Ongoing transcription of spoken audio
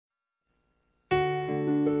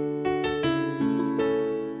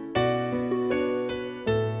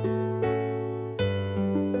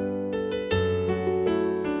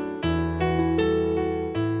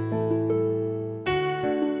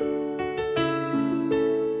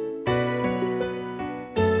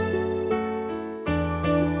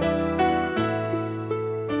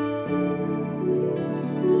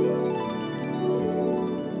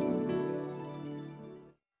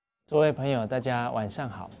友，大家晚上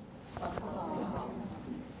好。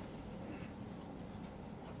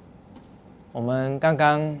我们刚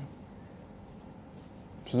刚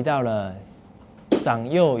提到了长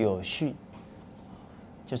幼有序，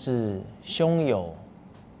就是兄友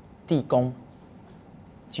弟恭，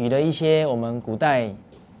举了一些我们古代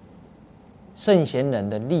圣贤人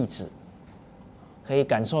的例子，可以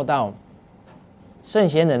感受到圣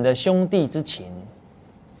贤人的兄弟之情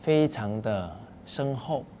非常的深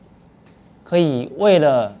厚，可以为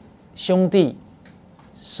了兄弟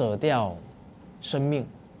舍掉生命，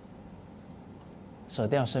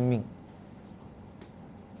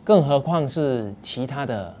更何况是其他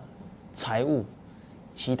的财物、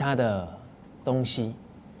其他的东西，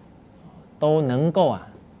都能够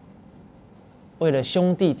为了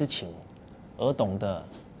兄弟之情而懂得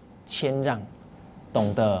谦让，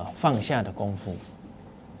懂得放下的功夫。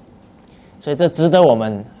所以这值得我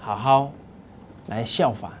们好好来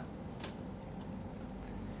效法。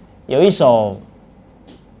有一首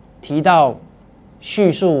提到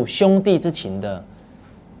叙述兄弟之情的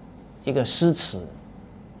一个诗词，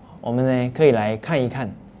我们呢可以来看一看。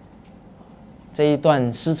这一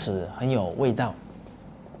段诗词很有味道。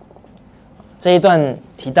这一段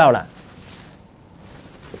提到了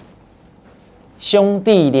兄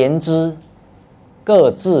弟连枝各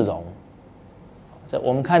自荣。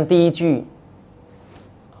我们看第一句，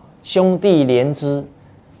兄弟连枝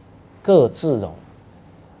各自荣。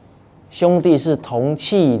兄弟是同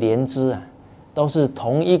气连枝都是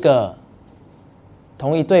同一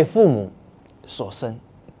对父母所生，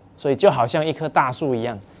所以就好像一棵大树一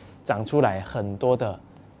样，长出来很多的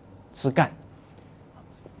枝干，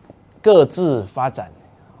各自发展，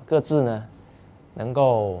各自呢能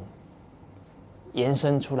够延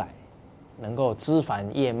伸出来，能够枝繁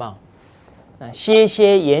叶茂。那些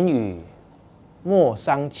些言语莫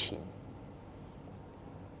伤情，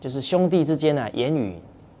就是兄弟之间言语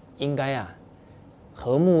应该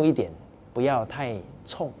和睦一点，不要太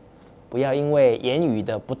冲，不要因为言语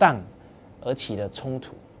的不当而起了冲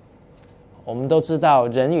突。我们都知道，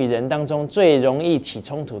人与人当中最容易起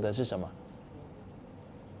冲突的是什么？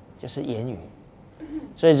就是言语。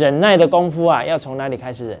所以忍耐的功夫要从哪里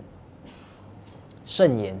开始忍？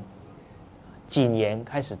慎言、谨言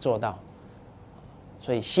开始做到。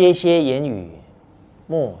所以些些言语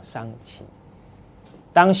莫伤情。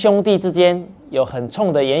当兄弟之间有很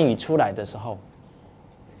冲的言语出来的时候，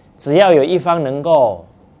只要有一方能够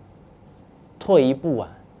退一步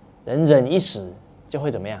忍一时，就会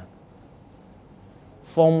怎么样？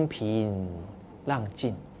风平浪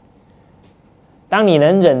静。当你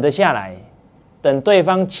能忍得下来，等对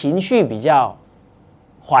方情绪比较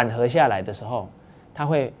缓和下来的时候，他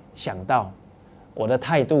会想到我的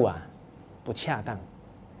态度不恰当，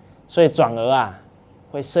所以转而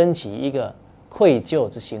会升起一个愧疚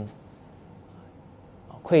之心，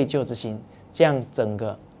这样整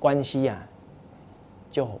个关系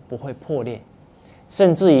就不会破裂，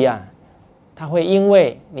甚至于他会因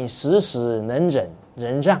为你时时能忍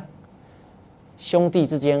能让，兄弟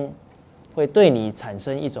之间会对你产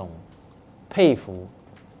生一种佩服、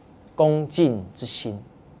恭敬之心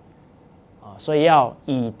所以要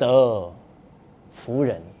以德服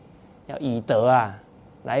人，要以德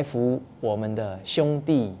来服我们的兄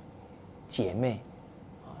弟姐妹。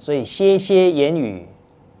所以些些言语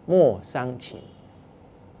莫伤情，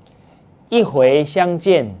一回相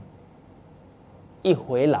见一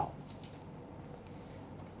回老。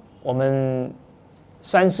我们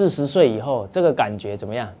30-40岁以后，这个感觉怎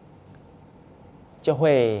么样？就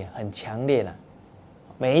会很强烈了。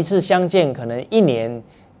每一次相见，可能1年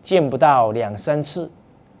见不到2-3次，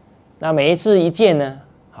那每一次一见呢，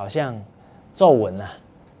好像皱纹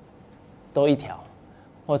多一条，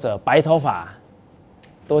或者白头发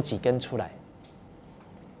多几根出来。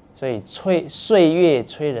所以岁月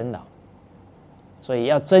催人老，所以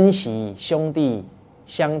要珍惜兄弟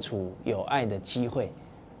相处有爱的机会。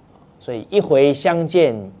所以一回相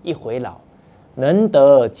见一回老，能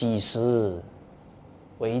得几时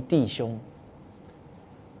为弟兄。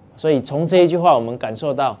所以从这一句话，我们感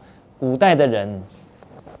受到古代的人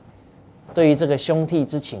对于这个兄弟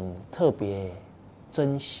之情特别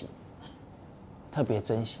珍惜。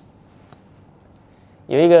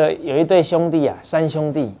有一对兄弟3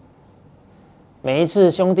兄弟，每一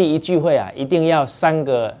次兄弟一聚会一定要3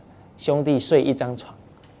个兄弟睡一张床。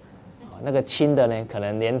那个亲的呢，可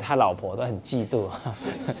能连他老婆都很嫉妒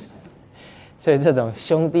所以这种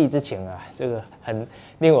兄弟之情这个很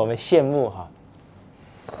令我们羡慕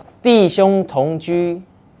弟兄同居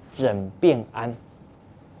忍便安，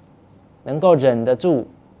能够忍得住。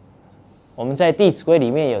我们在《弟子规》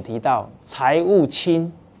里面有提到，财物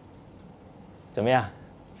轻怎么样？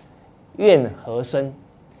怨和生，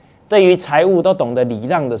对于财物都懂得礼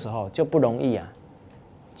让的时候，就不容易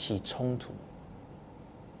起冲突。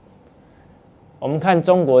我们看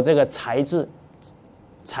中国这个财字，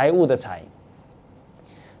财物的财，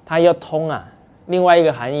它要通另外一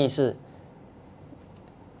个含义是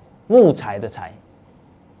木材的材。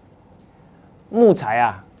木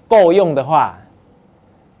材够用的话，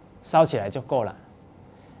烧起来就够了。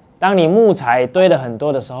当你木材堆了很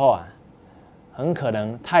多的时候很可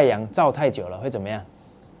能太阳照太久了会怎么样？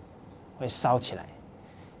会烧起来。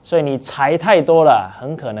所以你柴太多了，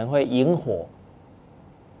很可能会引火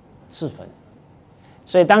自焚。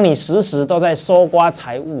所以当你时时都在搜刮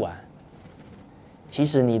财物其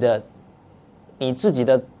实你自己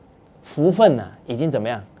的福分已经怎么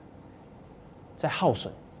样？在耗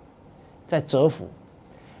损，在折服。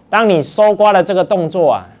当你搜刮了这个动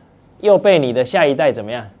作又被你的下一代怎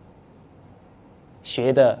么样？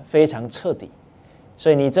学得非常彻底，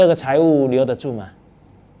所以你这个财物留得住吗？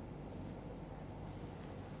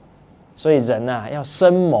所以人要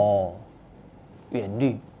深谋远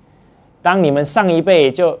虑。当你们上一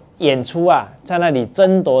辈就演出在那里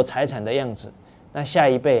争夺财产的样子，那下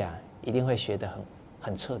一辈一定会学得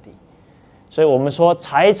很彻底。所以我们说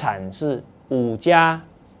财产是五家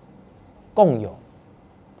共有，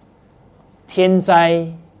天灾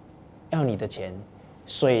要你的钱，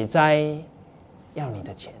水灾要你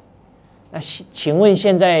的钱。那请问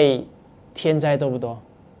现在天灾多不多？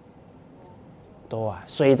多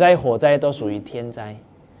水灾火灾都属于天灾。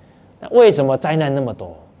那为什么灾难那么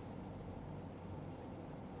多？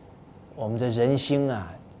我们的人心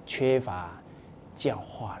缺乏教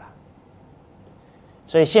化了。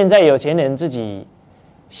所以现在有钱人自己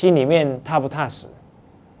心里面踏不踏实，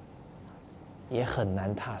也很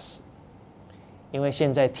难踏实。因为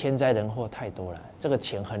现在天灾人祸太多了，这个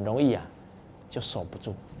钱很容易就守不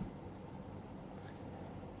住。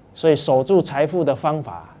所以守住财富的方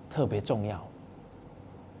法特别重要，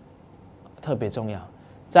特别重要。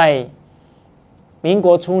在民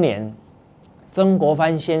国初年，曾国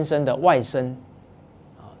藩先生的外甥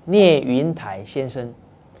聂云台先生，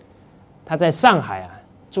他在上海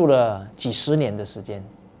住了几十年的时间。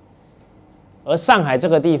而上海这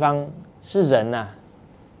个地方是人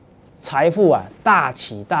财富大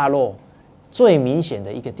起大落最明显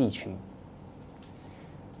的一个地区。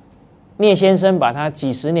聂先生把他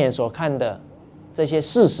几十年所看的这些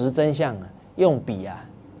事实真相用笔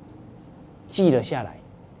记了下来，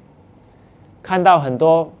看到很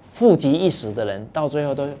多富极一时的人到最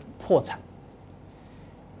后都破产，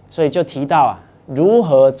所以就提到如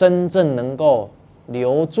何真正能够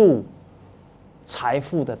留住财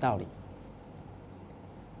富的道理。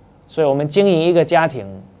所以我们经营一个家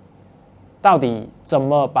庭，到底怎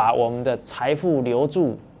么把我们的财富留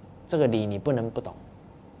住，这个理你不能不懂。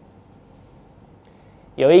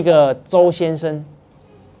有一个周先生，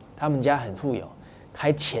他们家很富有，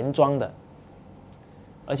开钱庄的，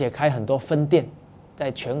而且开很多分店，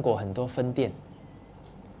在全国很多分店。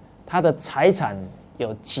他的财产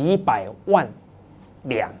有几百万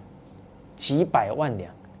两，几百万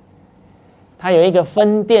两。他有一个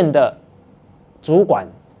分店的主管，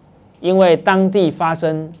因为当地发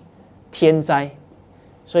生天灾，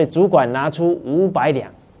所以主管拿出500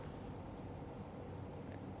两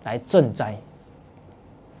来赈灾。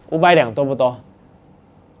500两多不多？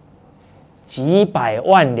几百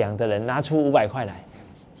万两的人拿出500块来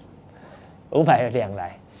，500两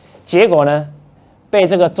来，结果呢，被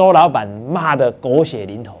这个周老板骂得狗血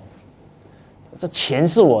淋头。这钱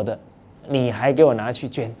是我的，你还给我拿去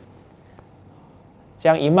捐？这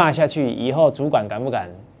样一骂下去，以后主管敢不敢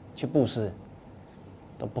去布施？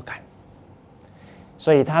都不敢。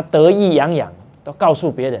所以他得意洋洋，都告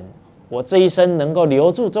诉别人：我这一生能够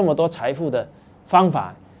留住这么多财富的方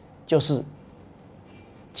法，就是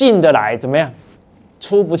进得来怎么样，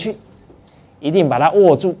出不去，一定把它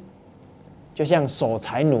握住，就像守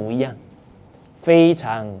财奴一样，非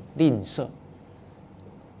常吝啬。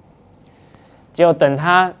结果等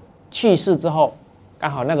他去世之后，刚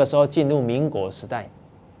好那个时候进入民国时代，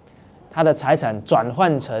他的财产转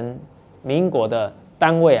换成民国的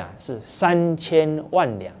单位是3000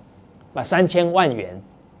万两，3000万元，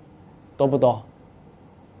多不多？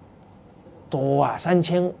多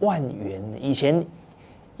3000万元，以前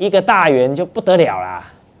一个大元就不得了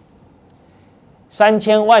啦。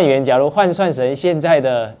3000万元，假如换算成现在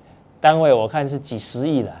的单位，我看是几十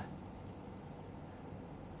亿了。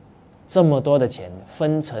这么多的钱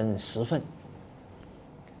分成10份，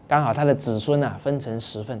刚好他的子孙分成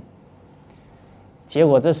10份。结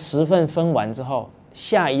果这10份分完之后，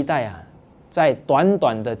下一代在短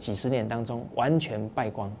短的几十年当中完全败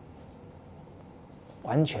光，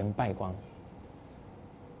完全败光。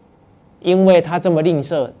因为他这么吝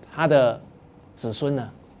啬，他的子孙呢？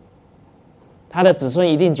他的子孙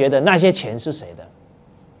一定觉得那些钱是谁的？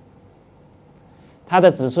他的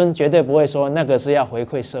子孙绝对不会说那个是要回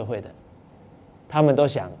馈社会的，他们都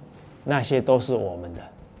想那些都是我们的。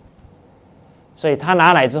所以他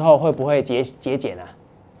拿来之后会不会节俭啊？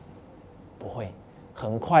不会，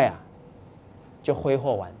很快啊就挥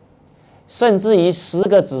霍完。甚至于10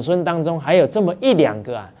个子孙当中，还有这么1、2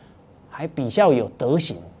个啊，还比较有德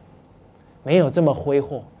行，没有这么挥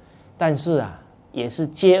霍，但是啊，也是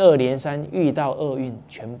接二连三遇到厄运，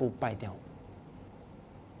全部败掉。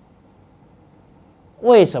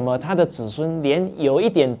为什么他的子孙连有一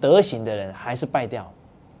点德行的人还是败掉？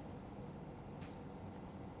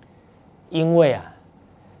因为啊，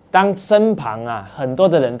当身旁啊很多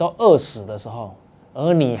的人都饿死的时候，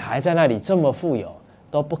而你还在那里这么富有，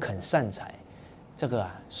都不肯善财，这个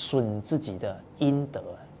啊损自己的阴德，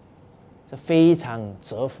这非常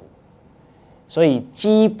折福。所以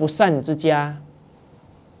积不善之家，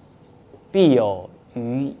必有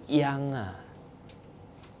余殃啊。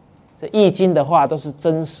这易经的话都是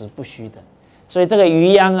真实不虚的，所以这个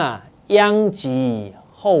余殃啊，殃及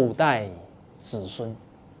后代子孙。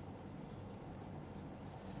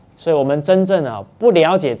所以我们真正啊不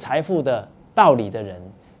了解财富的道理的人，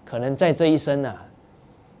可能在这一生啊，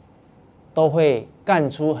都会干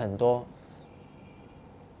出很多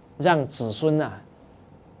让子孙啊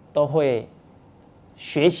都会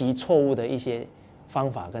学习错误的一些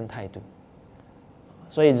方法跟态度。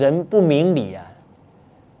所以人不明理啊，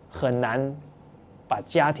很难把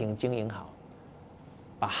家庭经营好，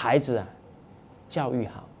把孩子啊教育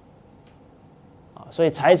好。所以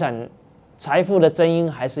财富的真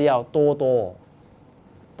因还是要多多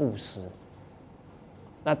布施。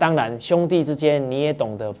那当然，兄弟之间你也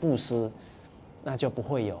懂得布施，那就不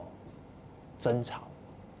会有争吵。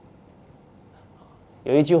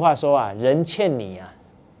有一句话说啊，人欠你啊，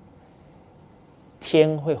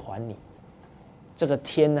天会还你。这个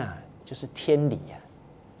天啊，就是天理啊。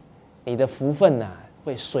你的福分啊，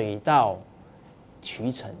会水到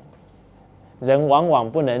渠成。人往往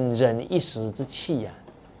不能忍一时之气啊，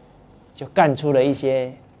就干出了一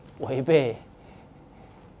些违背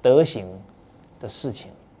德行的事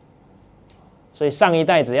情。所以上一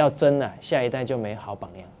代只要争啊，下一代就没好榜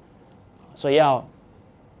样。所以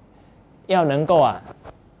要能够啊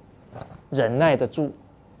忍耐得住，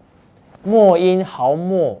莫因毫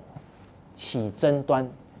末起争端。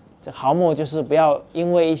这毫末就是不要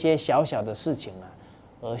因为一些小小的事情啊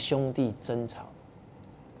而兄弟争吵。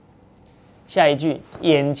下一句，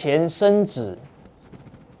眼前生子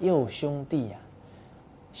又兄弟啊，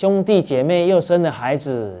兄弟姐妹又生了孩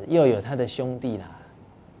子，又有他的兄弟啦。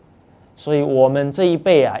所以我们这一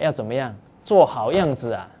辈啊，要怎么样做好样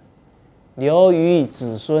子啊，留于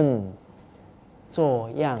子孙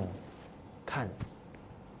做样看。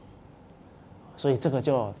所以这个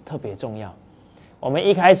就特别重要。我们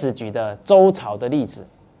一开始举的周朝的例子，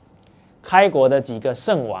开国的几个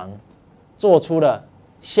圣王做出了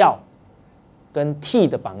孝跟悌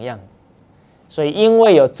的榜样。所以因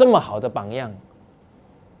为有这么好的榜样，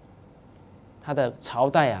他的朝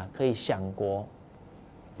代啊可以享国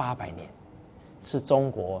800年，是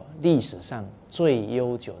中国历史上最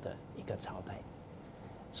悠久的一个朝代。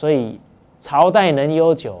所以朝代能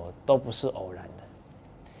悠久都不是偶然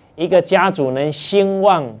的，一个家族能兴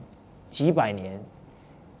旺几百年，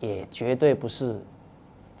也绝对不是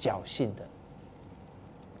侥幸的。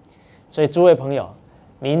所以诸位朋友，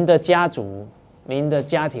您的家族、您的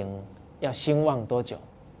家庭要兴旺多久？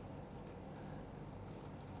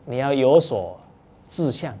你要有所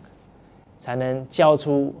志向，才能教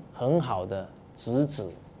出很好的子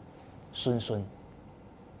子孙孙。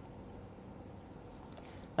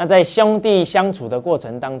那在兄弟相处的过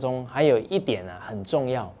程当中，还有一点啊很重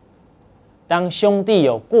要，当兄弟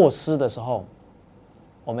有过失的时候，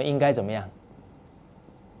我们应该怎么样？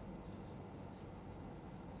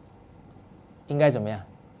应该怎么样？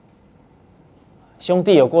兄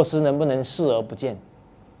弟有过失，能不能视而不见？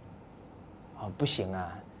不行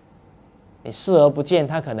啊！你视而不见，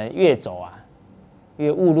他可能越走啊，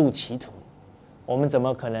越误入歧途。我们怎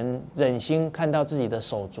么可能忍心看到自己的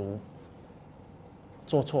手足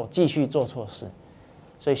做错，继续做错事？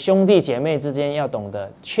所以兄弟姐妹之间要懂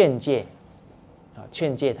得劝诫，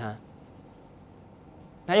劝诫他。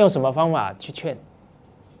那用什么方法去劝？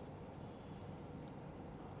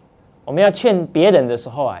我们要劝别人的时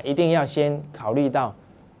候啊，一定要先考虑到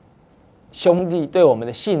兄弟对我们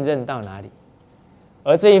的信任到哪里，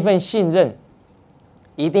而这一份信任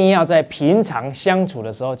一定要在平常相处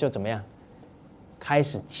的时候就怎么样开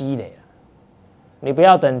始积累了。你不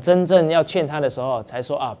要等真正要劝他的时候才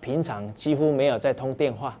说啊，平常几乎没有在通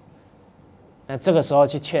电话，那这个时候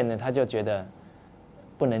去劝呢，他就觉得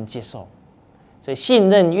不能接受。所以信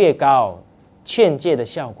任越高，劝诫的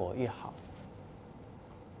效果越好。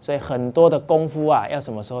所以很多的功夫啊，要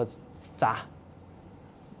什么时候扎？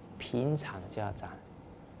平常就要扎。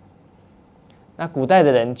那古代的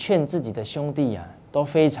人劝自己的兄弟啊，都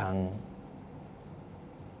非常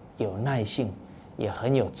有耐性，也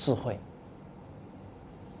很有智慧。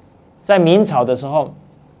在明朝的时候，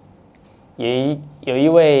有一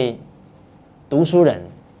位读书人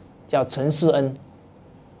叫陈世恩，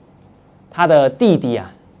他的弟弟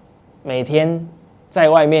啊，每天在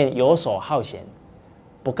外面游手好闲，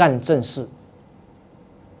不干正事。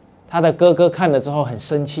他的哥哥看了之后很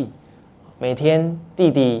生气，每天弟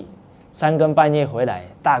弟3更半夜回来，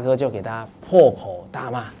大哥就给他破口大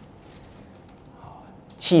骂，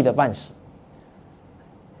气得半死。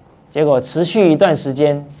结果持续一段时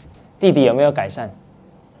间，弟弟有没有改善？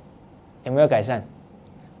有没有改善？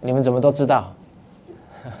你们怎么都知道？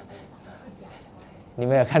你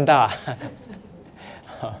们有看到啊？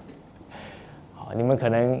好，你们可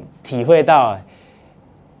能体会到，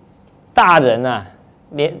大人啊，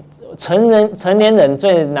成年人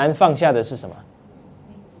最难放下的是什么？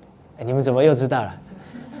你们怎么又知道了？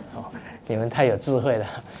你们太有智慧了。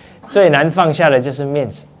最难放下的就是面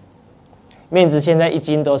子。面子现在1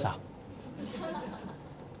斤多少？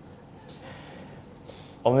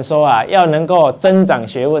我们说啊，要能够增长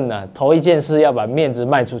学问呢，头一件事要把面子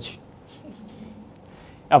卖出去，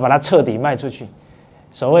要把它彻底卖出去。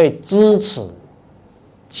所谓知耻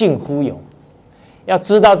近乎勇，要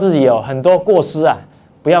知道自己有很多过失啊，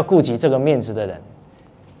不要顾及这个面子的人，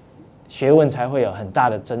学问才会有很大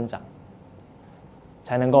的增长，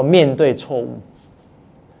才能够面对错误。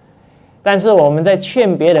但是我们在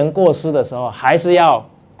劝别人过失的时候，还是要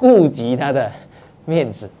顾及他的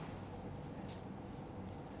面子。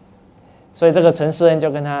所以这个陈世恩就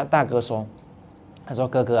跟他大哥说，他说：“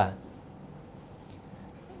哥哥啊，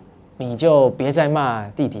你就别再骂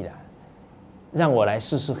弟弟了，让我来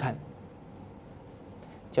试试看。”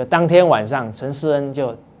就当天晚上，陈世恩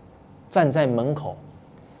就站在门口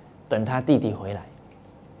等他弟弟回来。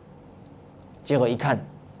结果一看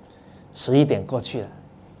，11点过去了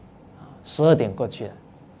，12点过去了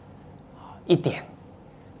，1点，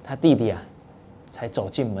他弟弟啊才走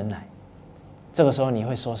进门来。这个时候你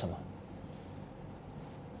会说什么？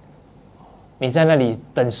你在那里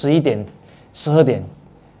等11点、12点，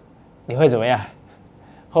你会怎么样？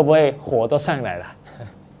会不会火都上来了？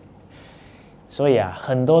所以啊，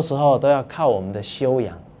很多时候都要靠我们的修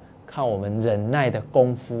养，靠我们忍耐的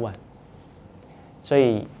功夫啊。所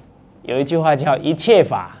以有一句话叫"一切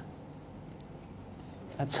法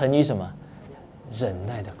"，它成于什么？忍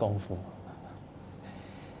耐的功夫。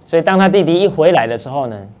所以当他弟弟一回来的时候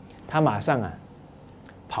呢，他马上啊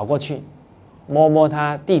跑过去摸摸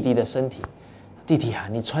他弟弟的身体。弟弟啊，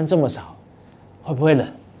你穿这么少，会不会冷？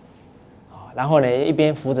然后呢，一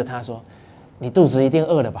边扶着他说：“你肚子一定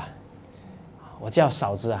饿了吧？我叫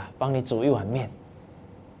嫂子啊，帮你煮一碗面。”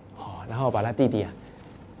然后把他弟弟啊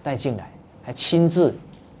带进来，还亲自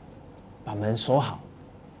把门锁好，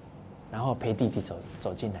然后陪弟弟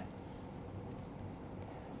走进来。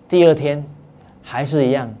第2天还是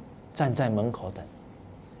一样站在门口等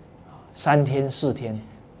，3天4天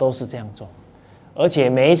都是这样做。而且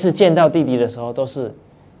每一次见到弟弟的时候，都是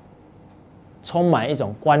充满一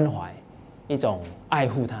种关怀、一种爱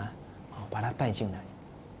护他，把他带进来。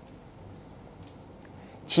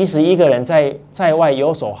其实一个人在外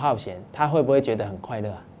游手好闲，他会不会觉得很快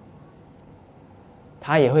乐啊？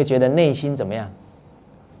他也会觉得内心怎么样？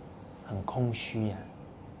很空虚啊。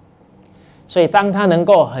所以当他能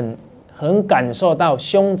够很感受到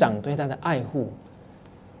兄长对他的爱护，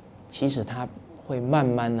其实他会慢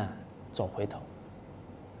慢走回头。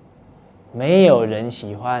没有人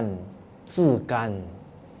喜欢自甘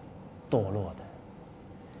堕落的，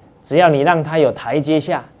只要你让他有台阶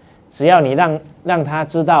下，只要你让他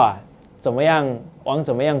知道啊，往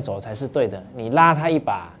怎么样走才是对的，你拉他一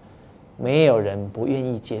把，没有人不愿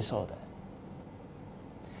意接受的。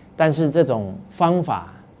但是这种方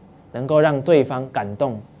法能够让对方感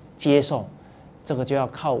动接受，这个就要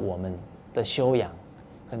靠我们的修养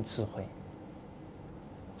跟智慧。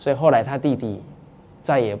所以后来他弟弟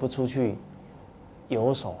再也不出去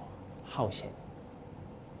游手好闲。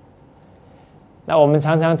那我们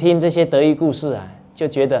常常听这些得意故事啊，就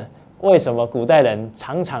觉得为什么古代人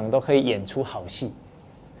常常都可以演出好戏？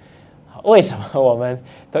为什么我们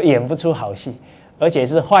都演不出好戏，而且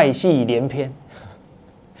是坏戏连篇？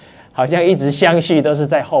好像一直相续都是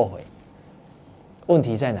在后悔。问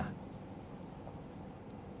题在哪？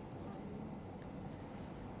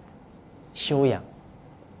修养。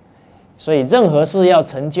所以任何事要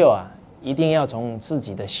成就啊，一定要从自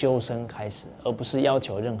己的修身开始，而不是要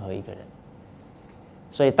求任何一个人。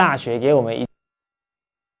所以《大学》给我们一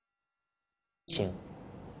行，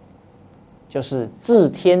就是治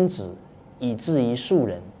天子以至于庶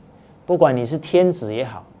人。不管你是天子也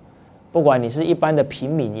好，不管你是一般的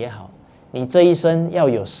平民也好，你这一生要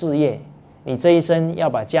有事业，你这一生要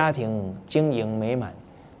把家庭经营美满，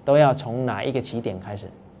都要从哪一个起点开始？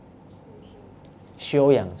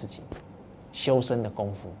修养自己，修身的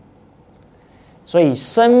功夫。所以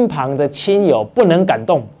身旁的亲友不能感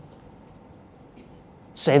动，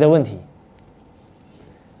谁的问题？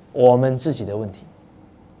我们自己的问题。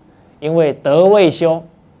因为德未修，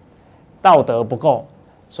道德不够，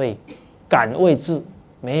所以感未至，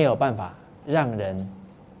没有办法让人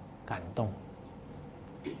感动。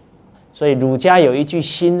所以儒家有一句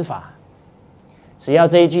心法，只要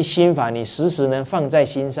这一句心法你时时能放在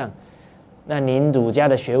心上，那您儒家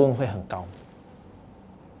的学问会很高。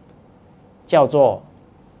叫做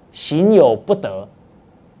行有不得，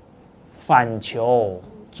反求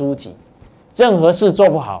诸己。任何事做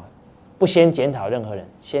不好，不先检讨任何人，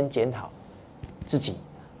先检讨自己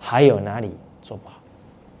还有哪里做不好。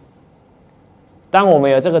当我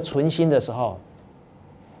们有这个存心的时候，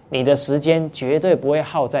你的时间绝对不会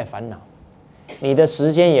耗在烦恼，你的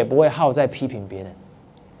时间也不会耗在批评别人，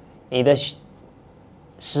你的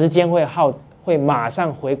时间会马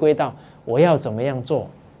上回归到我要怎么样做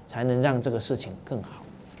才能让这个事情更好。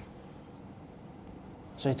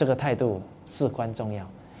所以这个态度至关重要。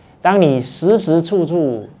当你时时处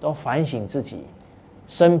处都反省自己，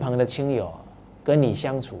身旁的亲友跟你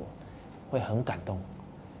相处会很感动，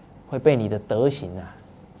会被你的德行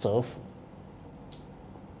折服。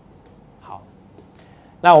好，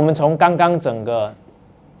那我们从刚刚整个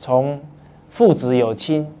从父子有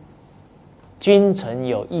亲，君臣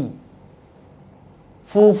有义，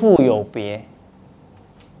夫妇有别，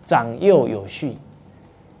长幼有序，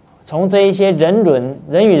从这一些人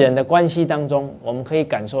与人的关系当中，我们可以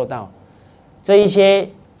感受到这一些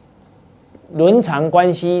伦常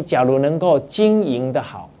关系，假如能够经营的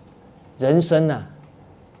好，人生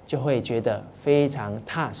就会觉得非常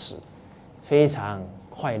踏实，非常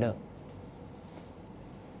快乐。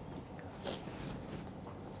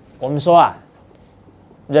我们说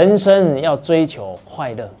人生要追求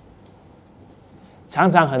快乐，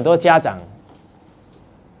常常很多家长，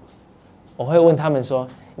我会问他们说，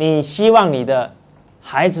你希望你的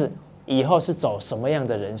孩子以后是走什么样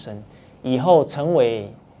的人生？以后成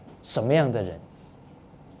为什么样的人？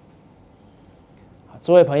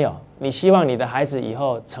诸位朋友，你希望你的孩子以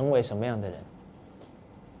后成为什么样的人？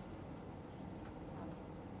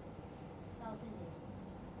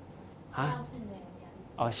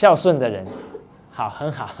孝顺的人，好，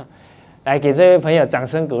很好。来，给这位朋友掌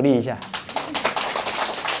声鼓励一下。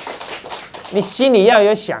你心里要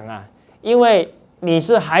有想因为你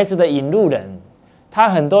是孩子的引路人，他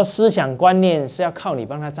很多思想观念是要靠你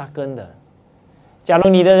帮他扎根的。假如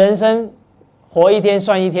你的人生活一天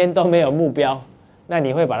算一天都没有目标，那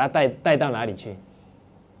你会把他带到哪里去？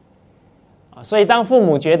所以当父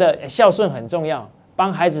母觉得孝顺很重要，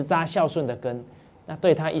帮孩子扎孝顺的根，那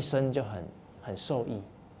对他一生就很受益。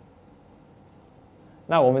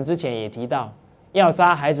那我们之前也提到，要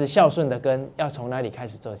扎孩子孝顺的根，要从哪里开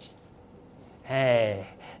始做起？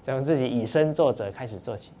从自己以身作则开始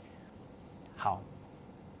做起。好，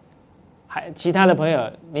其他的朋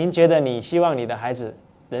友，您觉得你希望你的孩子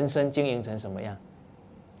人生经营成什么样？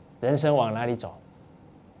人生往哪里走？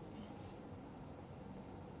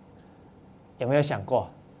有没有想过？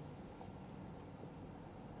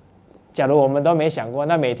假如我们都没想过，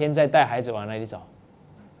那每天在带孩子往哪里走？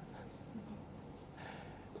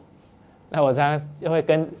那我常常就会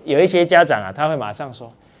跟有一些家长他会马上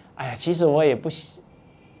说：“哎呀，其实我也不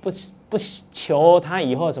求他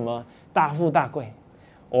以后什么大富大贵，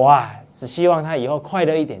我只希望他以后快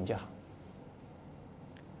乐一点就好。”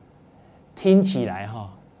听起来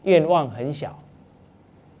愿望很小，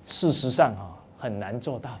事实上很难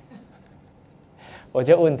做到。我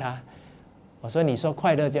就问他，我说：“你说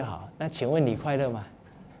快乐就好，那请问你快乐吗？”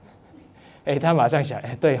他马上想，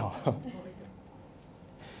对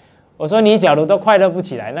我说：“你假如都快乐不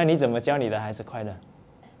起来，那你怎么教你的孩子快乐？”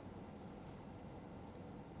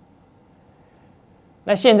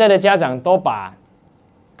那现在的家长都把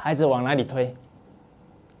孩子往哪里推？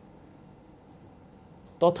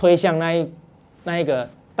都推向那一个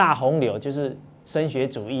大洪流，就是升学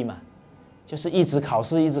主义嘛，就是一直考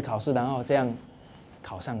试，一直考试，然后这样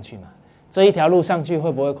考上去嘛。这一条路上去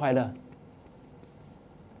会不会快乐？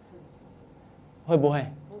会不会？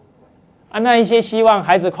那一些希望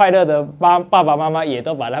孩子快乐的爸爸妈妈也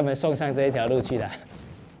都把他们送上这一条路去了。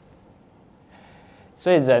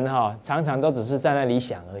所以人常常都只是在那里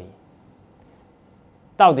想而已，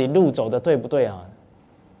到底路走的对不对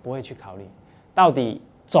不会去考虑，到底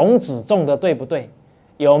种子种的对不对，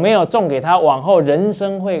有没有种给他往后人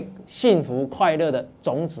生会幸福快乐的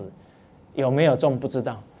种子，有没有种不知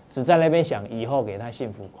道，只在那边想以后给他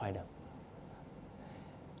幸福快乐，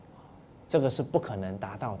这个是不可能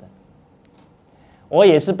达到的。我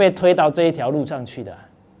也是被推到这一条路上去的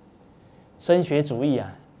升学主义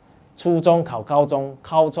初中考高中，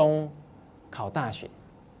高中考大学。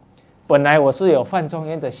本来我是有范仲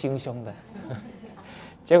淹的心胸的，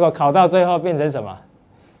结果考到最后变成什么？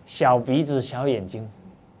小鼻子小眼睛，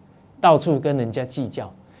到处跟人家计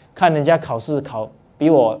较，看人家考试考比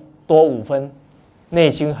我多5分，内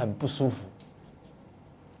心很不舒服。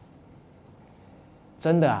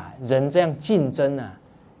真的人这样竞争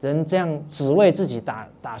人这样只为自己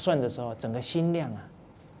打算的时候，整个心量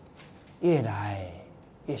越来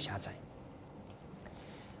越狭窄。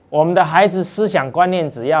我们的孩子思想观念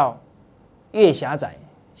只要越狭窄，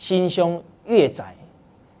心胸越窄，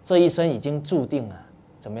这一生已经注定了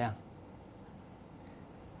怎么样？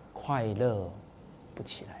快乐不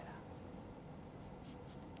起来了。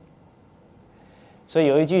所以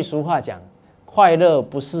有一句俗话讲，快乐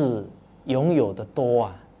不是拥有的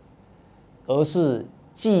多而是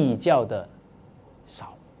计较的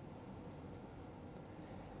少。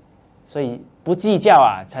所以不计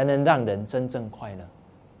较才能让人真正快乐。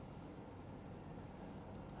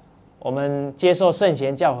我们接受圣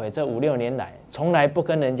贤教诲这5、6年来，从来不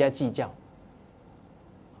跟人家计较。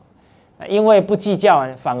因为不计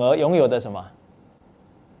较反而拥有的什么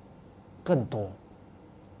更多，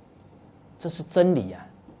这是真理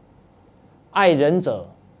爱人者，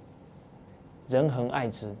人恒爱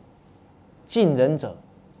之；敬人者，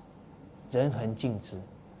人恒敬之。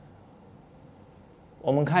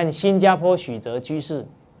我们看新加坡许哲居士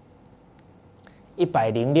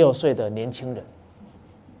，106岁的年轻人，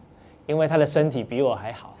因为他的身体比我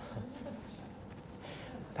还好，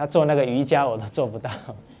他做那个瑜伽我都做不到，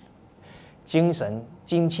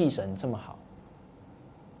精气神这么好。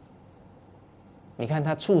你看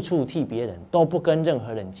他处处替别人，都不跟任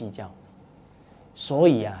何人计较，所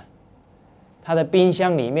以他的冰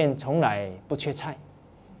箱里面从来不缺菜，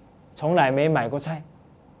从来没买过菜。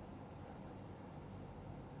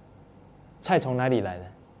菜从哪里来的？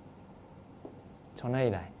从哪里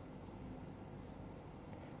来？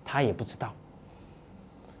他也不知道。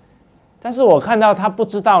但是我看到他不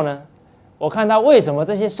知道呢，我看到为什么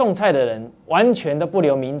这些送菜的人完全都不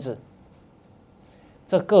留名字，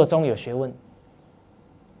这个中有学问。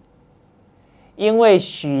因为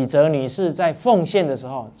许哲女士在奉献的时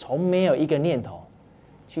候，从没有一个念头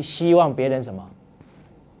去希望别人什么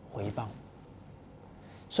回报，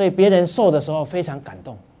所以别人受的时候非常感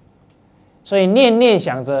动，所以念念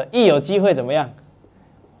想着一有机会怎么样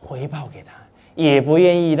回报给他，也不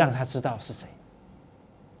愿意让他知道是谁。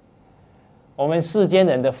我们世间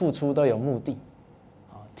人的付出都有目的，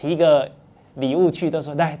提个礼物去都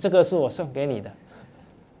说来，这个是我送给你的，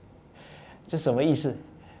这什么意思？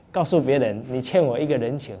告诉别人你欠我一个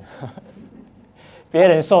人情，别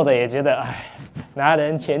人受的也觉得拿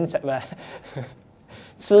人钱财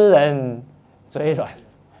吃人嘴软，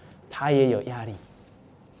他也有压力。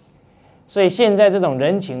所以现在这种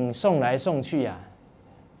人情送来送去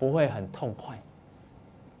不会很痛快。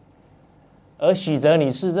而许哲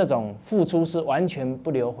女士这种付出是完全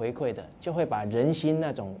不留回馈的，就会把人心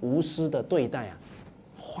那种无私的对待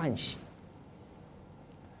唤醒。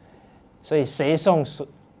所以谁送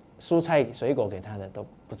蔬菜水果给他的都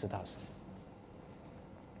不知道是谁。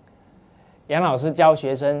杨老师教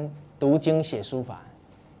学生读经写书法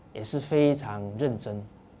也是非常认真，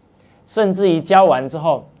甚至于教完之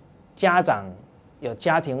后，家长有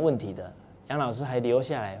家庭问题的，杨老师还留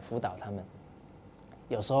下来辅导他们，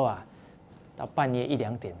有时候到半夜1、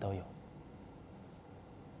2点都有。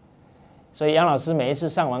所以杨老师每一次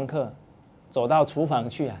上完课，走到厨房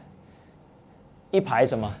去一排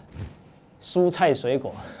什么蔬菜水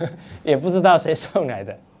果，也不知道谁送来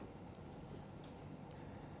的。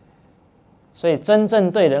所以真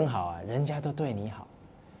正对人好人家都对你好，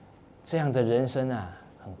这样的人生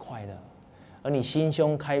很快乐。而你心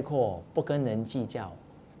胸开阔，不跟人计较，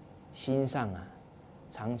心上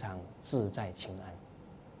常常自在清安。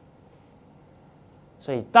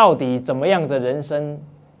所以到底怎么样的人生，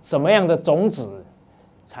什么样的种子，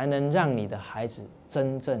才能让你的孩子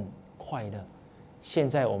真正快乐？现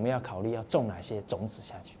在我们要考虑要种哪些种子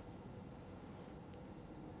下去。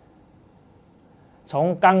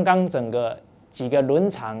从刚刚整个几个伦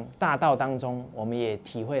常大道当中，我们也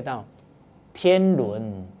体会到天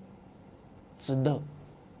伦之乐。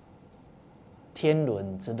天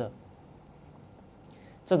伦之乐，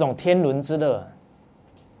这种天伦之乐，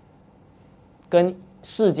跟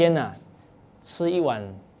世间啊吃一碗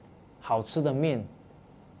好吃的面，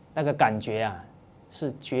那个感觉啊是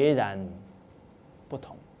决然不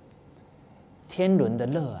同。天伦的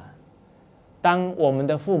乐啊，当我们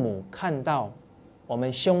的父母看到我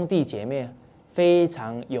们兄弟姐妹非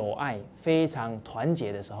常有爱、非常团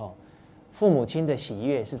结的时候，父母亲的喜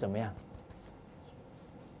悦是怎么样？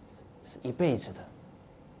是一辈子的。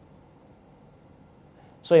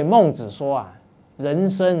所以孟子说啊，人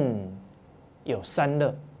生有三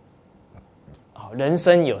乐。好，人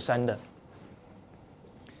生有三乐。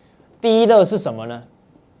第一乐是什么呢？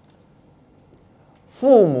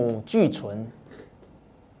父母俱存。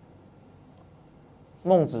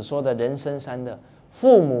孟子说的人生三乐：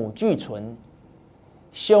父母俱存，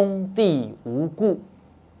兄弟无故。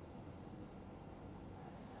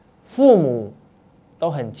父母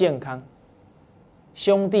都很健康，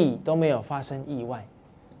兄弟都没有发生意外，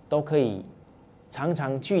都可以常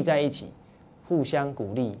常聚在一起，互相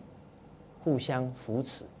鼓励，互相扶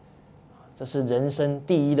持。这是人生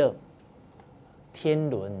第一乐，天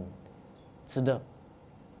伦之乐。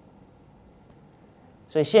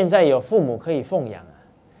所以现在有父母可以奉养啊，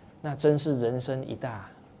那真是人生一大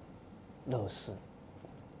乐事。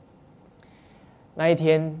那一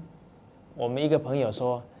天，我们一个朋友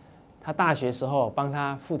说，他大学时候帮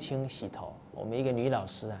他父亲洗头。我们一个女老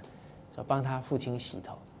师啊，说帮他父亲洗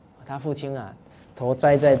头。他父亲啊，头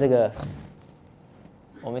栽在这个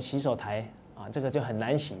我们洗手台啊，这个就很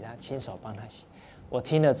难洗，他亲手帮他洗。我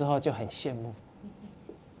听了之后就很羡慕。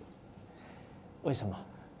为什么？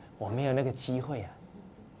我没有那个机会啊。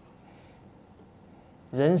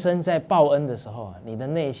人生在报恩的时候啊，你的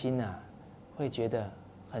内心啊会觉得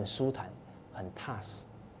很舒坦、很踏实。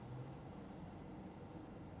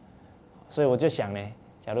所以我就想呢，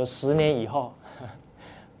假如10年以后，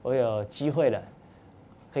我有机会了，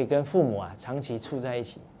可以跟父母啊长期处在一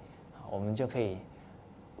起，我们就可以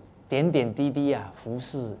点点滴滴啊服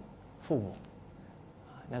侍父母，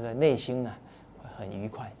那个内心啊会很愉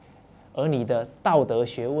快，而你的道德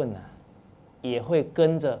学问啊也会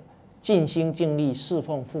跟着尽心尽力侍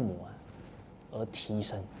奉父母啊而提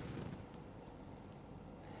升。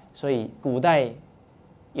所以古代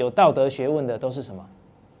有道德学问的都是什么？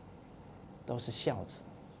都是孝子，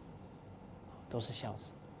都是孝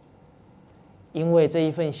子。因为这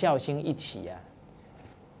一份孝心一起啊，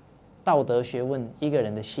道德学问一个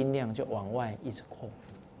人的心量就往外一直扩。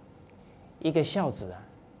一个孝子啊，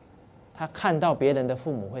他看到别人的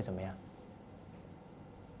父母会怎么样？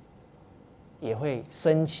也会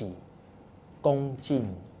升起恭敬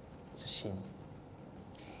之心。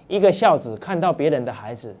一个孝子看到别人的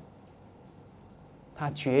孩子，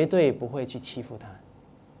他绝对不会去欺负他，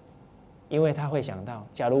因为他会想到，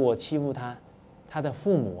假如我欺负他，他的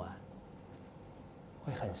父母啊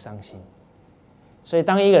会很伤心。所以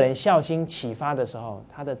当一个人孝心启发的时候，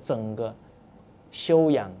他的整个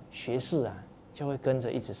修养学识啊就会跟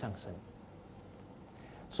着一直上升。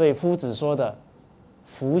所以夫子说的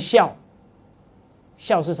夫孝，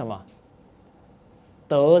孝是什么？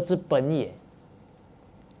德之本也，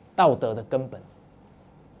道德的根本。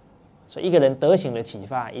所以一个人德行的启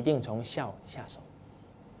发一定从孝下手。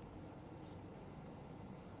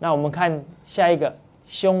那我们看下一个，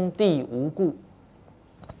兄弟无故。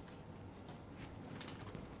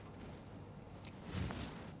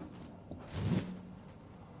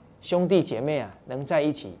兄弟姐妹啊能在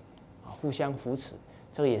一起互相扶持，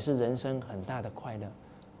这个也是人生很大的快乐。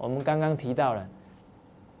我们刚刚提到了，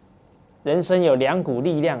人生有2股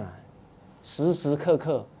力量啊，时时刻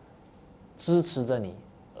刻支持着你，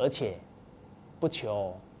而且不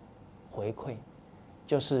求回馈，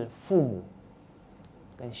就是父母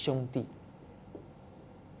跟兄弟。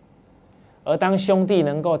而当兄弟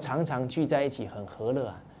能够常常聚在一起，很和乐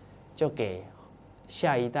啊，就给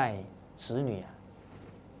下一代子女啊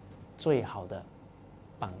最好的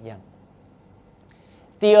榜样。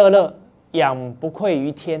第二乐，养不愧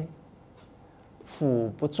于天，俯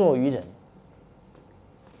不怍于人，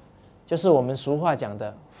就是我们俗话讲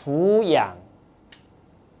的俯仰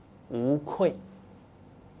无愧，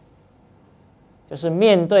就是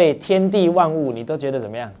面对天地万物，你都觉得怎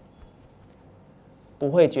么样？不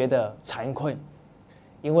会觉得惭愧，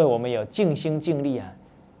因为我们有尽心尽力啊，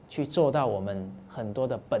去做到我们很多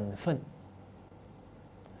的本分，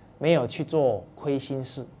没有去做亏心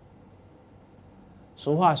事。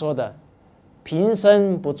俗话说的，平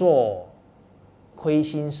生不做亏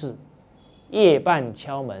心事，夜半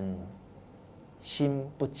敲门心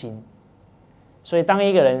不惊。所以当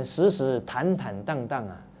一个人时时坦坦荡荡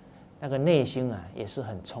啊，那个内心啊也是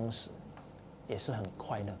很充实，也是很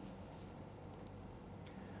快乐。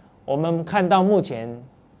我们看到目前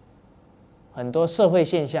很多社会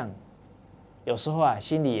现象，有时候啊，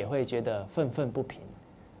心里也会觉得愤愤不平。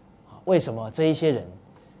为什么这一些人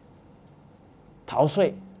逃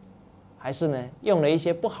税，还是呢用了一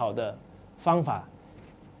些不好的方法，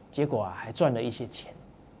结果啊还赚了一些钱？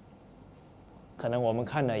可能我们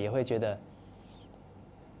看了也会觉得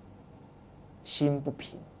心不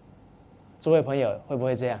平。诸位朋友会不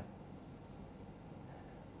会这样？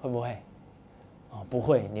会不会？哦，不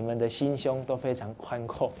会，你们的心胸都非常宽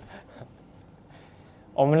阔。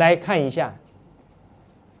我们来看一下，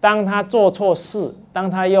当他做错事，当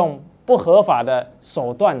他用不合法的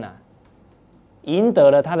手段赢得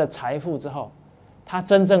了他的财富之后，他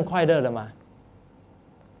真正快乐了吗？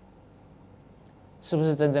是不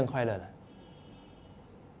是真正快乐了？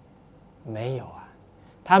没有啊，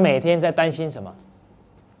他每天在担心什么？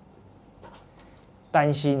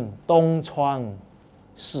担心东窗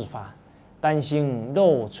事发，担心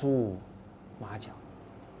露出马脚，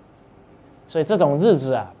所以这种日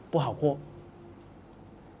子啊不好过。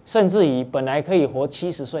甚至于本来可以活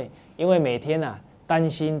70岁，因为每天担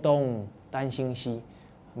心东担心西，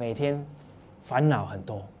每天烦恼很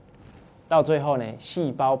多，到最后呢细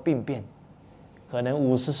胞病变，可能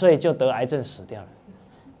50岁就得癌症死掉了，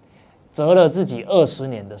折了自己20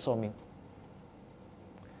年的寿命。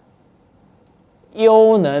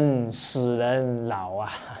忧能使人老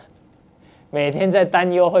啊！每天在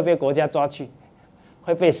担忧会被国家抓去，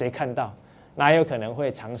会被谁看到，哪有可能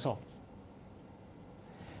会长寿？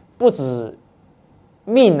不止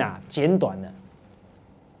命减短了，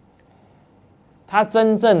他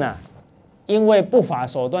真正因为不法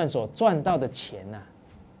手段所赚到的钱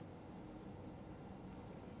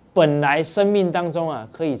本来生命当中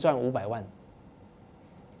可以赚500万。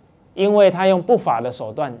因为他用不法的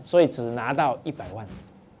手段，所以只拿到100万，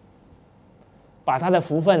把他的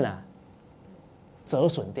福分折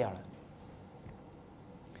损掉了。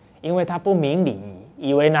因为他不明理，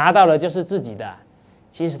以为拿到了就是自己的，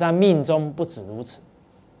其实他命中不止如此。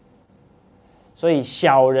所以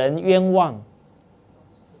小人冤枉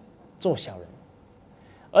做小人，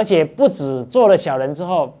而且不止做了小人之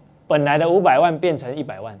后，本来的500万变成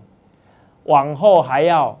100万，往后还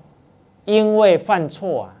要因为犯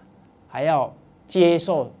错还要接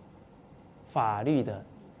受法律的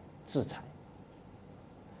制裁，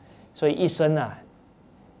所以一生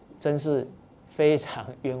真是非常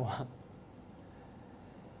冤枉。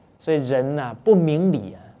所以人不明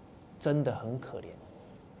理真的很可怜。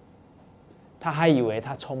他还以为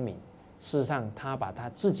他聪明，事实上他把他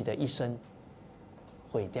自己的一生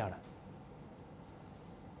毁掉了。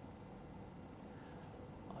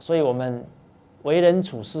所以我们为人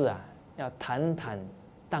处事要坦坦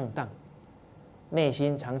荡荡，内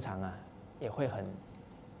心常常也会很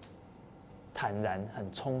坦然、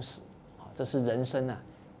很充实，这是人生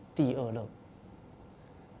第二乐。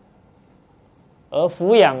而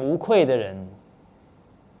俯仰无愧的人，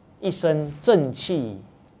一生正气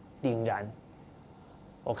凛然，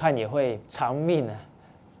我看也会长命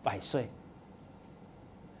100岁。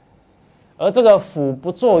而这个俯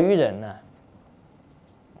不作于人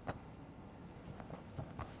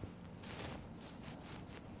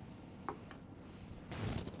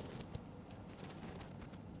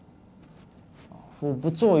俯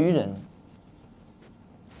不作于人，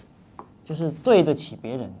就是对得起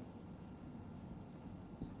别人，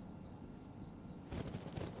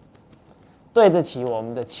对得起我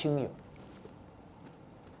们的亲友。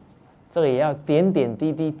这个也要点点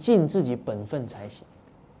滴滴尽自己本分才行。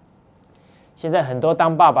现在很多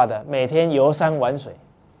当爸爸的每天游山玩水，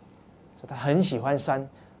说他很喜欢山，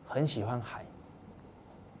很喜欢海，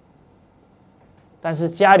但是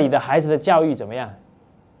家里的孩子的教育怎么样？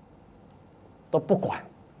都不管。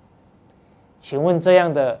请问这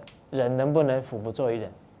样的人能不能俯不作于人？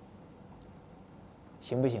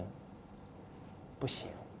行不行？不行。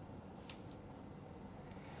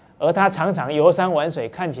而他常常游山玩水，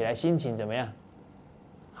看起来心情怎么样？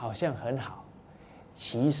好像很好，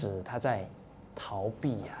其实他在逃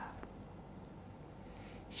避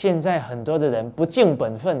现在很多的人不尽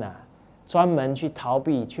本分专门去逃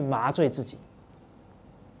避，去麻醉自己。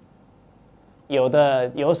有的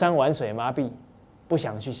游山玩水麻痹，不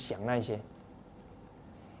想去想那些；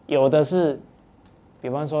有的是，比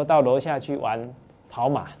方说到楼下去玩跑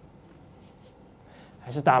马，还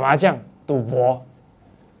是打麻将、赌博、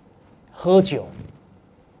喝酒，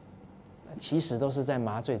其实都是在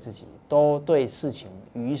麻醉自己，都对事情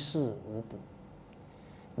于事无补。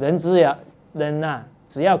人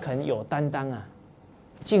只要肯有担当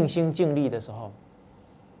尽心尽力的时候，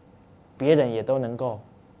别人也都能够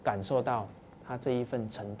感受到他这一份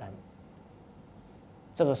承担，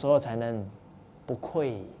这个时候才能不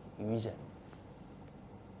愧于人。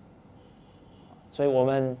所以我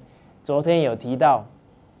们昨天有提到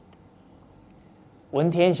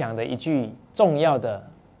文天祥的一句重要的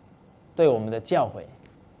对我们的教诲：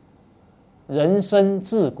人生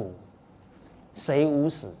自古谁无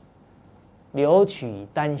死，留取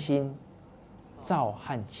丹心照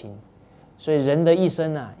汗青。所以人的一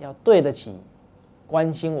生啊，要对得起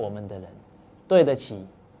关心我们的人，对得起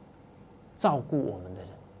照顾我们的人，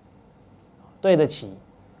对得起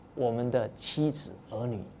我们的妻子儿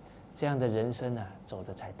女，这样的人生啊，走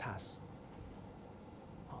得才踏实。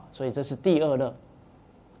所以这是第二乐。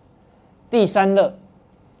第三乐，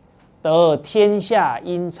得天下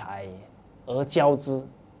英才而教之，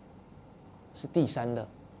是第三乐。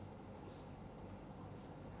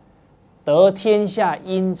得天下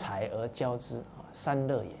英才而教之，三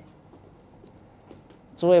乐也。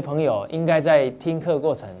诸位朋友应该在听课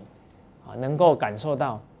过程能够感受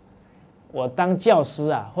到，我当教师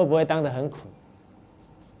啊，会不会当得很苦？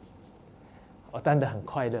我当得很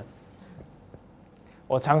快乐。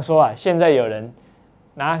我常说啊，现在有人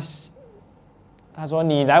他说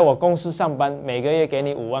你来我公司上班，每个月给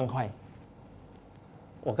你5万块，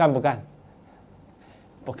我干不干？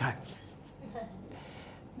不干。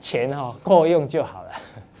钱够用就好了。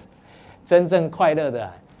真正快乐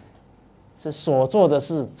的是所做的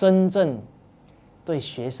事真正对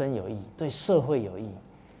学生有益，对社会有益，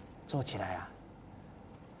做起来啊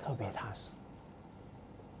特别踏实。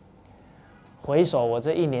回首我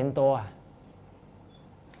这1年多啊，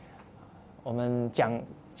我们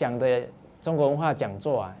讲的中国文化讲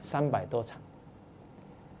座啊300多场，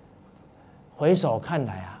回首看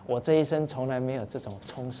来啊，我这一生从来没有这种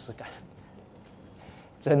充实感。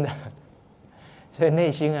真的，所以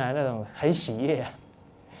内心啊那种很喜悦啊，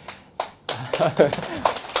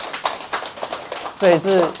所以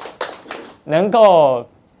是能够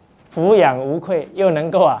抚养无愧，又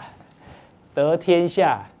能够得天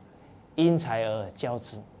下英才而教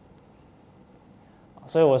之。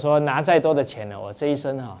所以我说拿再多的钱呢，我这一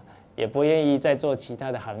生也不愿意再做其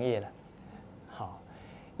他的行业了。好，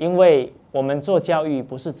因为我们做教育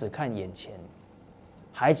不是只看眼前。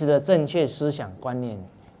孩子的正确思想观念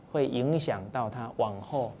会影响到他往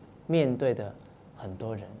后面对的很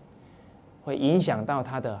多人，会影响到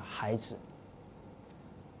他的孩子，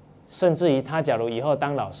甚至于他假如以后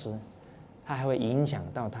当老师，他还会影响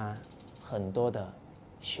到他很多的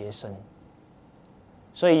学生。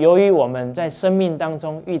所以由于我们在生命当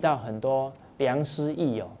中遇到很多良师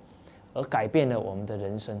益友，而改变了我们的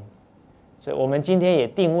人生，所以我们今天也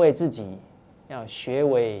定位自己要学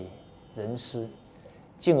为人师，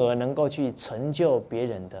进而能够去成就别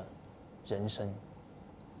人的人生，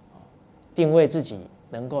定位自己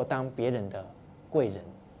能够当别人的贵人。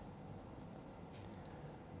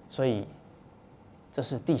所以这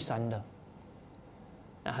是第三乐。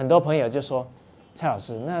很多朋友就说：蔡老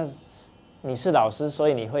师，那你是老师，所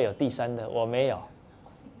以你会有第三乐，我没有。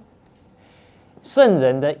圣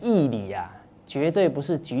人的义理啊，绝对不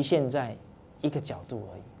是局限在一个角度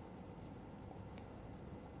而已。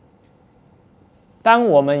当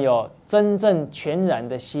我们有真正全然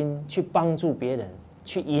的心去帮助别人，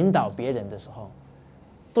去引导别人的时候，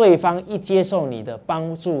对方一接受你的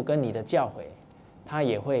帮助跟你的教诲，他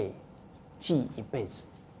也会记一辈子。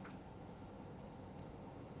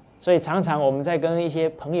所以常常我们在跟一些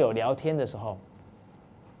朋友聊天的时候，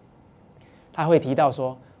他会提到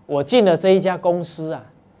说，我进了这一家公司啊，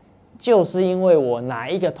就是因为我哪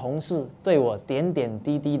一个同事对我点点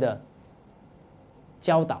滴滴的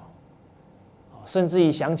教导，甚至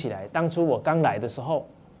于想起来当初我刚来的时候，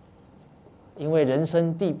因为人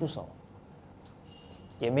生地不熟，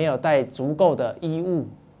也没有带足够的衣物，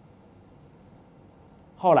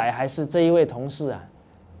后来还是这一位同事啊，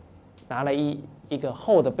拿了一个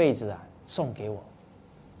厚的被子啊送给我。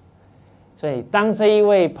所以当这一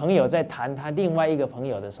位朋友在谈他另外一个朋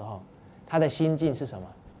友的时候，他的心境是什么？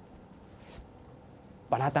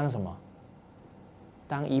把他当什么？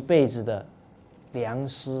当一辈子的良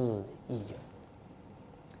师益友。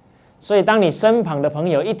所以当你身旁的朋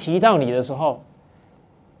友一提到你的时候，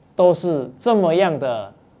都是这么样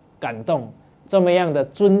的感动，这么样的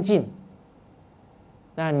尊敬，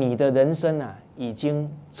那你的人生啊，已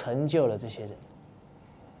经成就了这些人，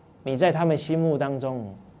你在他们心目当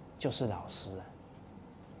中就是老师了。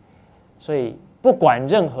所以不管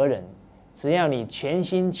任何人，只要你全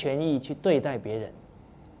心全意去对待别人，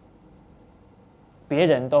别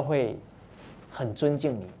人都会很尊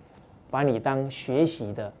敬你，把你当学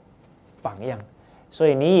习的榜样。所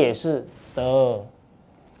以你也是得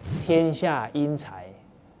天下英才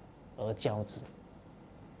而教之。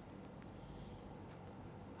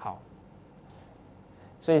好，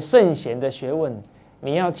所以圣贤的学问，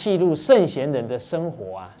你要契入圣贤人的生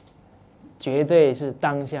活啊，绝对是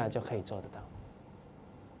当下就可以做得到。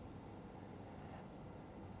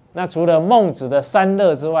那除了孟子的三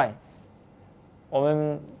乐之外，我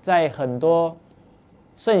们在很多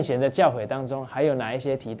圣贤的教诲当中，还有哪一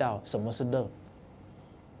些提到什么是乐？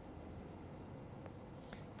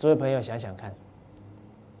诸位朋友想想看。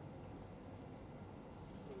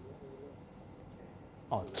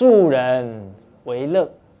哦，助人为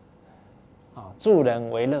乐。助人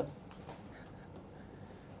为乐。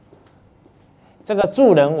这个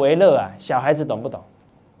助人为乐啊，小孩子懂不懂？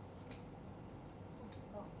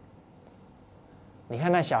你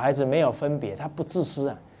看那小孩子没有分别，他不自私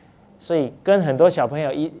啊，所以跟很多小朋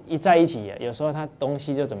友一在一起，有时候他东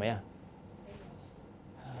西就怎么样，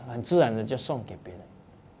很自然的就送给别人。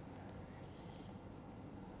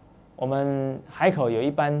我们海口有一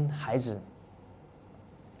班孩子，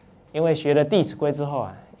因为学了《弟子规》之后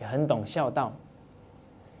啊，也很懂孝道，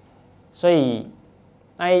所以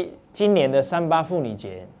今年的38妇女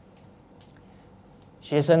节，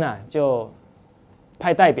学生啊就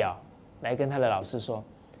派代表来跟他的老师说，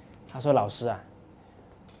他说：“老师啊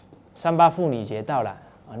，38妇女节到了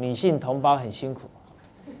啊，女性同胞很辛苦，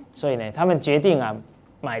所以呢，他们决定啊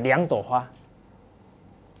买2朵花。”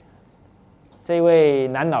这位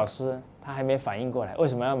男老师他还没反应过来，为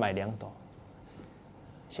什么要买2朵？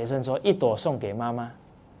学生说：“1朵送给妈妈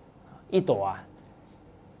，1朵啊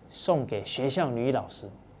送给学校女老师。”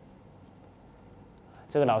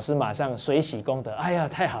这个老师马上随喜功德，哎呀，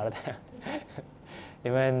太好了，太好了，你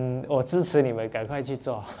们我支持你们，赶快去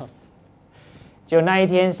做。就那一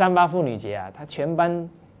天38妇女节啊，他全班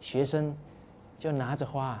学生就拿着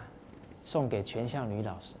花送给全校女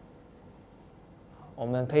老师。我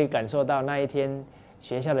们可以感受到那一天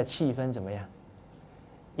学校的气氛怎么样，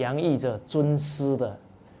洋溢着尊师的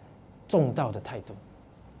重道的态度。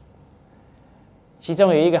其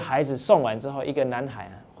中有一个孩子送完之后，一个男孩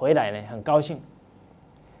啊回来呢，很高兴。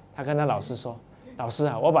他跟他老师说：“老师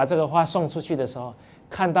啊，我把这个花送出去的时候，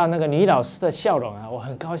看到那个女老师的笑容啊，我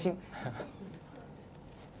很高兴。”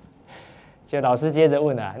就老师接着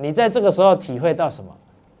问啊：“你在这个时候体会到什么？”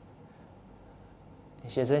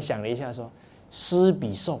学生想了一下说：“施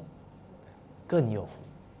比受更有福，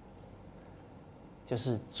就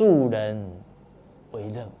是助人为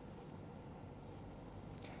乐。”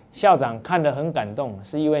校长看得很感动，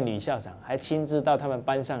是一位女校长，还亲自到他们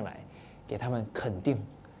班上来，给他们肯定，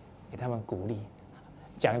给他们鼓励。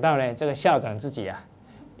讲到呢，这个校长自己啊，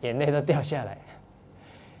眼泪都掉下来。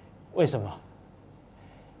为什么？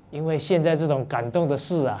因为现在这种感动的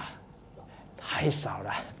事啊，太少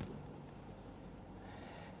了。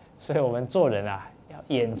所以我们做人啊，要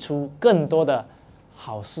演出更多的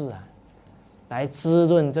好事啊，来滋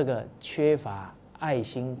润这个缺乏爱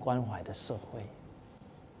心关怀的社会。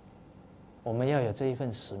我们要有这一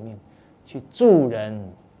份使命，去助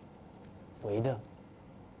人为乐。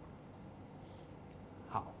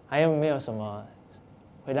好，还有没有什么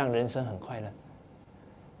会让人生很快乐？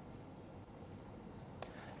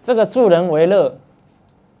这个助人为乐，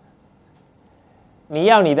你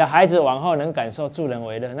要你的孩子往后能感受助人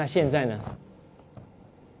为乐，那现在呢？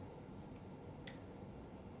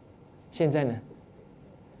现在呢？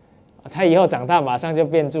他以后长大马上就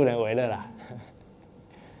变助人为乐了。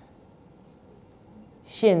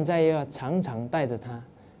现在又要常常带着他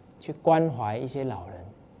去关怀一些老人，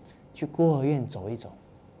去孤儿院走一走。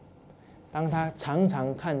当他常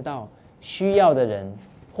常看到需要的人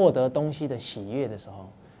获得东西的喜悦的时候，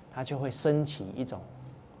他就会升起一种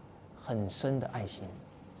很深的爱心。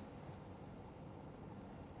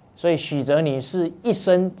所以许哲女士一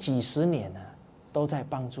生几十年都在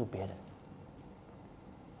帮助别人。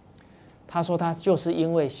她说她就是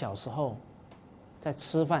因为小时候在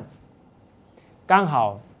吃饭，刚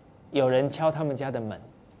好有人敲他们家的门，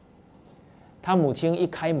他母亲一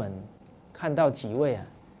开门，看到几位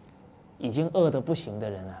已经饿得不行的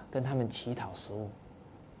人跟他们乞讨食物。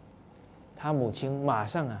他母亲马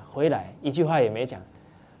上回来，一句话也没讲，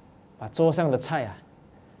把桌上的菜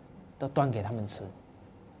都端给他们吃。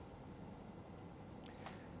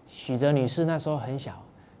许哲女士那时候很小，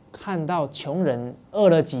看到穷人饿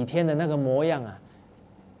了几天的那个模样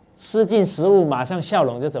吃进食物马上笑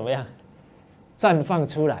容就怎么样绽放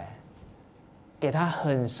出来，给她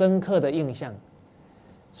很深刻的印象，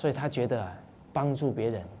所以她觉得帮助别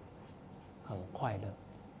人很快乐。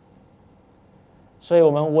所以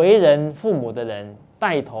我们为人父母的人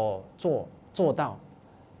带头做到，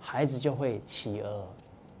孩子就会起而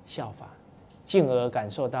效法，进而感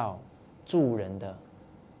受到助人的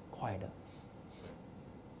快乐。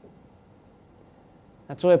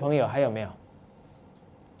那诸位朋友还有没有？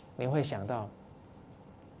你会想到？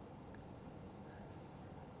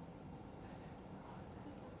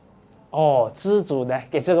哦，知足，来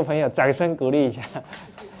给这个朋友掌声鼓励一下。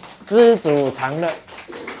知足常乐，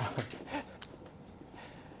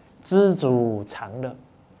知足常乐，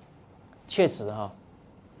确实哈。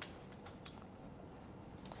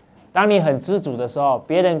当你很知足的时候，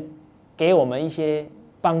别人给我们一些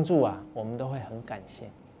帮助啊，我们都会很感谢。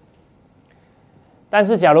但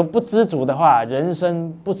是假如不知足的话，人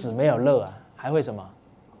生不止没有乐啊，还会什么？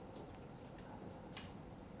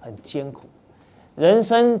很艰苦。人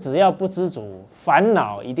生只要不知足，烦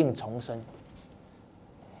恼一定重生，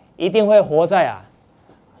一定会活在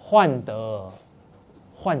患得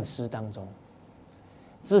患失当中。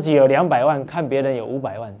自己有200万，看别人有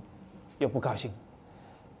500万，又不高兴。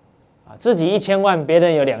自己1000万，别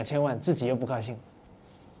人有2000万，自己又不高兴，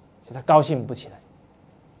所以他高兴不起来。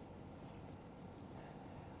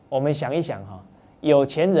我们想一想哈，有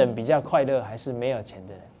钱人比较快乐，还是没有钱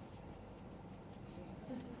的人？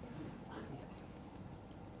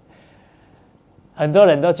很多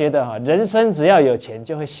人都觉得哈，人生只要有钱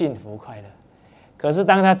就会幸福快乐。可是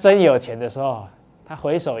当他真有钱的时候，他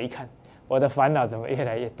回首一看，我的烦恼怎么越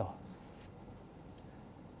来越多？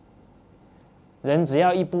人只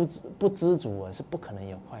要不知足，是不可能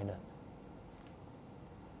有快乐。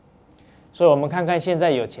所以我们看看现在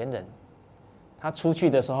有钱人，他出去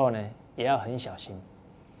的时候呢，也要很小心，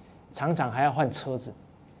常常还要换车子，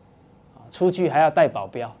出去还要带保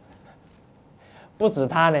镖。不止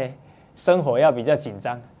他呢，生活要比较紧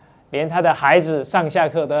张，连他的孩子上下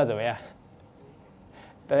课都要怎么样？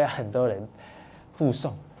都要很多人护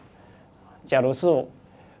送。假如是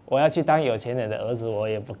我要去当有钱人的儿子，我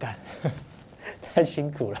也不干。太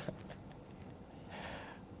辛苦了，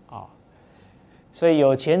所以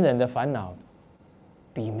有钱人的烦恼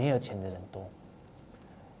比没有钱的人多。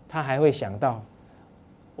他还会想到，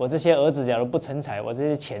我这些儿子假如不成才，我这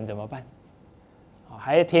些钱怎么办？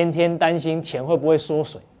还天天担心钱会不会缩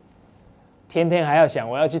水，天天还要想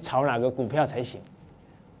我要去炒哪个股票才行。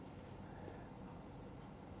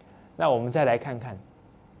那我们再来看看，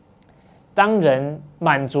当人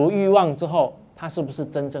满足欲望之后，他是不是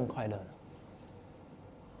真正快乐了？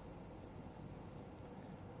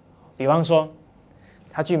比方说，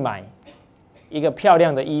他去买一个漂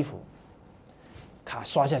亮的衣服，卡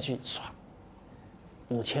刷下去，刷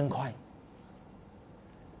5000块，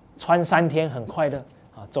穿3天很快乐，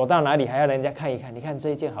走到哪里还要人家看一看，你看这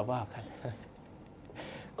一件好不好看？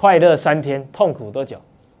快乐3天，痛苦多久？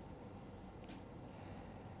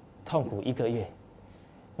痛苦1个月，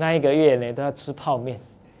那1个月呢都要吃泡面，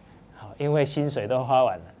因为薪水都花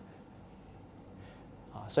完了，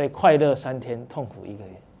所以快乐3天，痛苦1个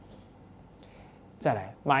月。再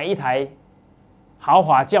来买一台豪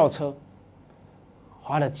华轿车，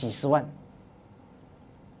花了几十万，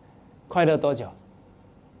快乐多久？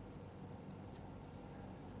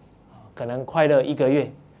可能快乐1个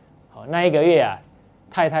月。那1个月啊，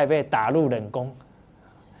太太被打入冷宫。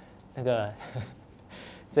那个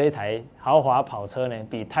这一台豪华跑车呢，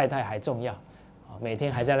比太太还重要，每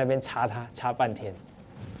天还在那边擦它，擦半天。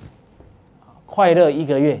快乐1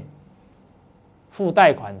个月，付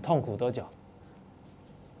贷款痛苦多久？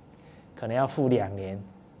可能要付2年，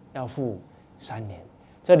要付3年。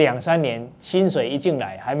这2、3年薪水一进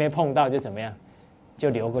来，还没碰到就怎么样，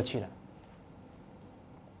就流过去了。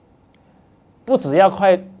不只要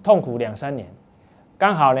痛苦2、3年，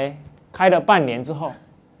刚好呢，开了半年之后，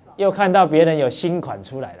又看到别人有新款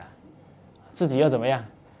出来了，自己又怎么样，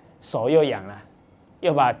手又痒了，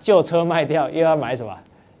又把旧车卖掉，又要买什么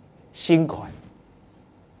新款。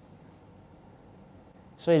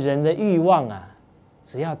所以人的欲望啊，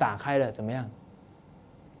只要打开了，怎么样？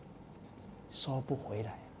收不回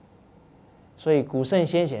来。所以古圣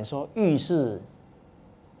先贤说：“欲是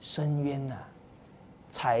深渊呐，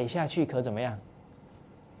踩下去可怎么样？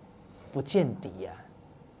不见底呀。”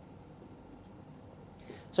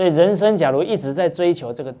所以人生假如一直在追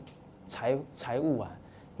求这个财物啊，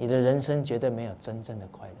你的人生绝对没有真正的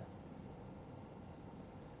快乐。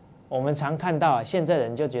我们常看到啊，现在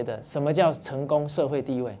人就觉得什么叫成功、社会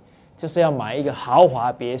地位，就是要买一个豪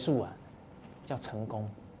华别墅啊，叫成功。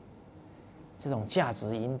这种价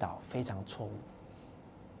值引导非常错误。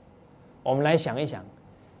我们来想一想，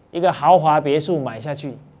一个豪华别墅买下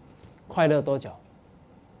去，快乐多久？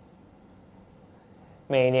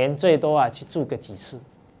每年最多啊去住个几次，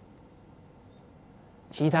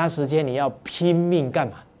其他时间你要拼命干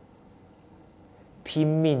嘛？拼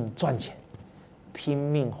命赚钱，拼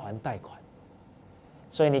命还贷款。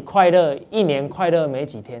所以你快乐1年快乐没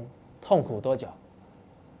几天，痛苦多久？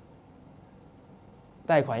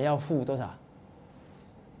贷款要付多少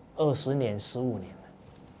？20年、15年了。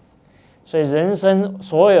所以人生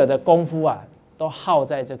所有的功夫啊，都耗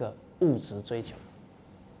在这个物质追求。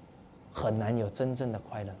很难有真正的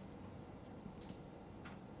快乐。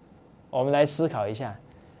我们来思考一下，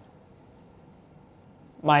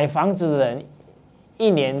买房子的人一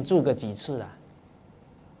年住个几次啦？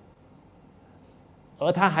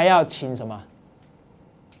而他还要请什么？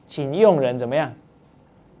请佣人怎么样？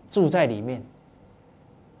住在里面，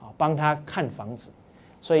帮他看房子。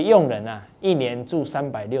所以佣人啊，一年住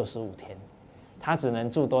365天，他只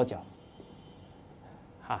能住多久？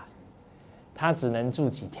他只能住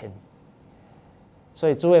几天？所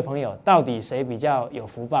以诸位朋友，到底谁比较有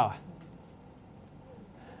福报啊？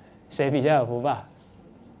谁比较有福报？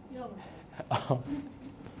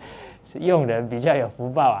是佣人比较有福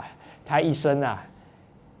报啊！他一生啊，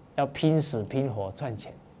要拼死拼活赚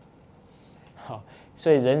钱。好，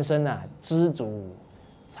所以人生啊，知足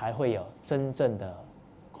才会有真正的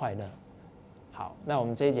快乐。好，那我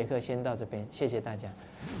们这一节课先到这边，谢谢大家。